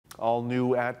All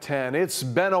new at 10. It's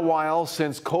been a while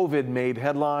since COVID made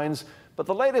headlines, but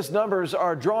the latest numbers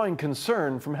are drawing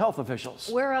concern from health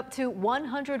officials. We're up to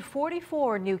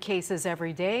 144 new cases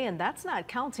every day, and that's not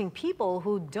counting people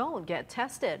who don't get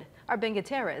tested. Our Ben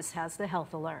Gutierrez has the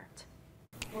health alert.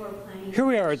 Here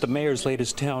we are at the mayor's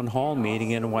latest town hall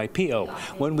meeting in Waipio.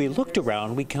 When we looked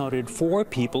around, we counted 4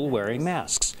 people wearing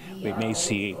masks. We may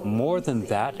see more than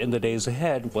that in the days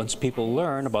ahead once people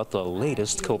learn about the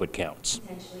latest COVID counts.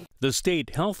 The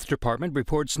state health department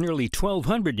reports nearly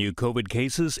 1,200 new COVID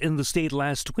cases in the state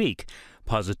last week.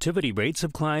 Positivity rates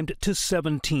have climbed to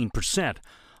 17%.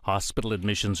 Hospital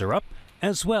admissions are up,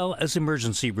 as well as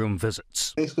emergency room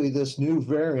visits. Basically, this new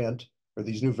variant, or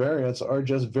these new variants, are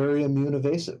just very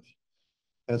immune-evasive.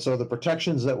 And so the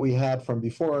protections that we had from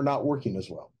before are not working as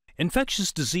well.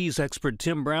 Infectious disease expert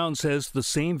Tim Brown says the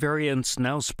same variants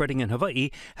now spreading in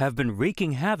Hawaii have been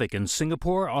wreaking havoc in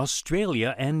Singapore,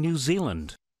 Australia, and New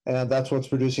Zealand. And that's what's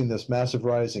producing this massive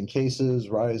rise in cases,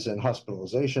 rise in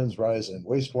hospitalizations, rise in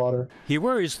wastewater. He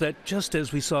worries that just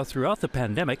as we saw throughout the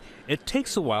pandemic, it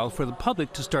takes a while for the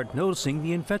public to start noticing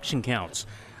the infection counts.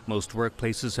 Most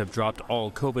workplaces have dropped all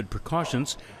COVID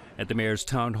precautions. At the mayor's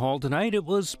town hall tonight, it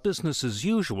was business as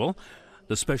usual.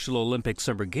 The Special Olympic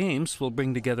Summer Games will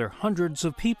bring together hundreds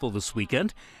of people this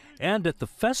weekend. And at the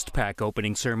FestPac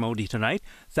opening ceremony tonight,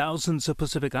 thousands of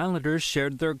Pacific Islanders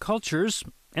shared their cultures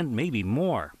and maybe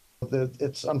more.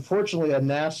 It's unfortunately a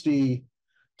nasty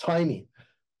timing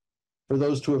for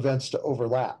those two events to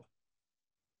overlap,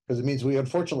 because it means we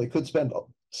unfortunately could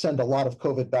send a lot of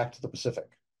COVID back to the Pacific.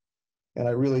 And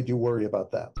I really do worry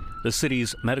about that. The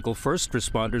city's medical first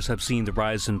responders have seen the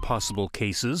rise in possible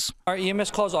cases. Our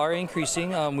EMS calls are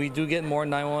increasing. We do get more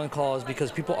 911 calls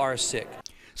because people are sick.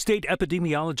 State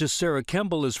epidemiologist Sarah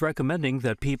Kemble is recommending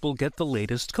that people get the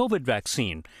latest COVID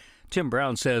vaccine. Tim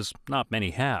Brown says not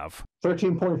many have.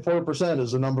 13.4%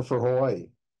 is the number for Hawaii,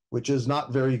 which is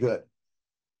not very good.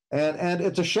 And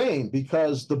it's a shame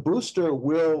because the booster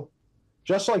will,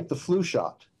 just like the flu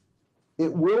shot,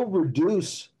 it will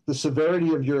reduce the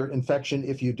severity of your infection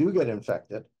if you do get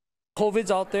infected.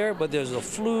 COVID's out there, but there's the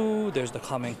flu, there's the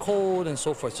common cold, and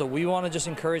so forth. So we want to just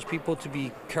encourage people to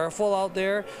be careful out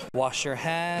there, wash your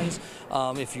hands.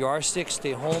 If you are sick,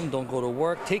 stay home, don't go to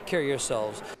work, take care of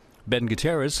yourselves. Ben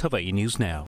Gutierrez, Hawaii News Now.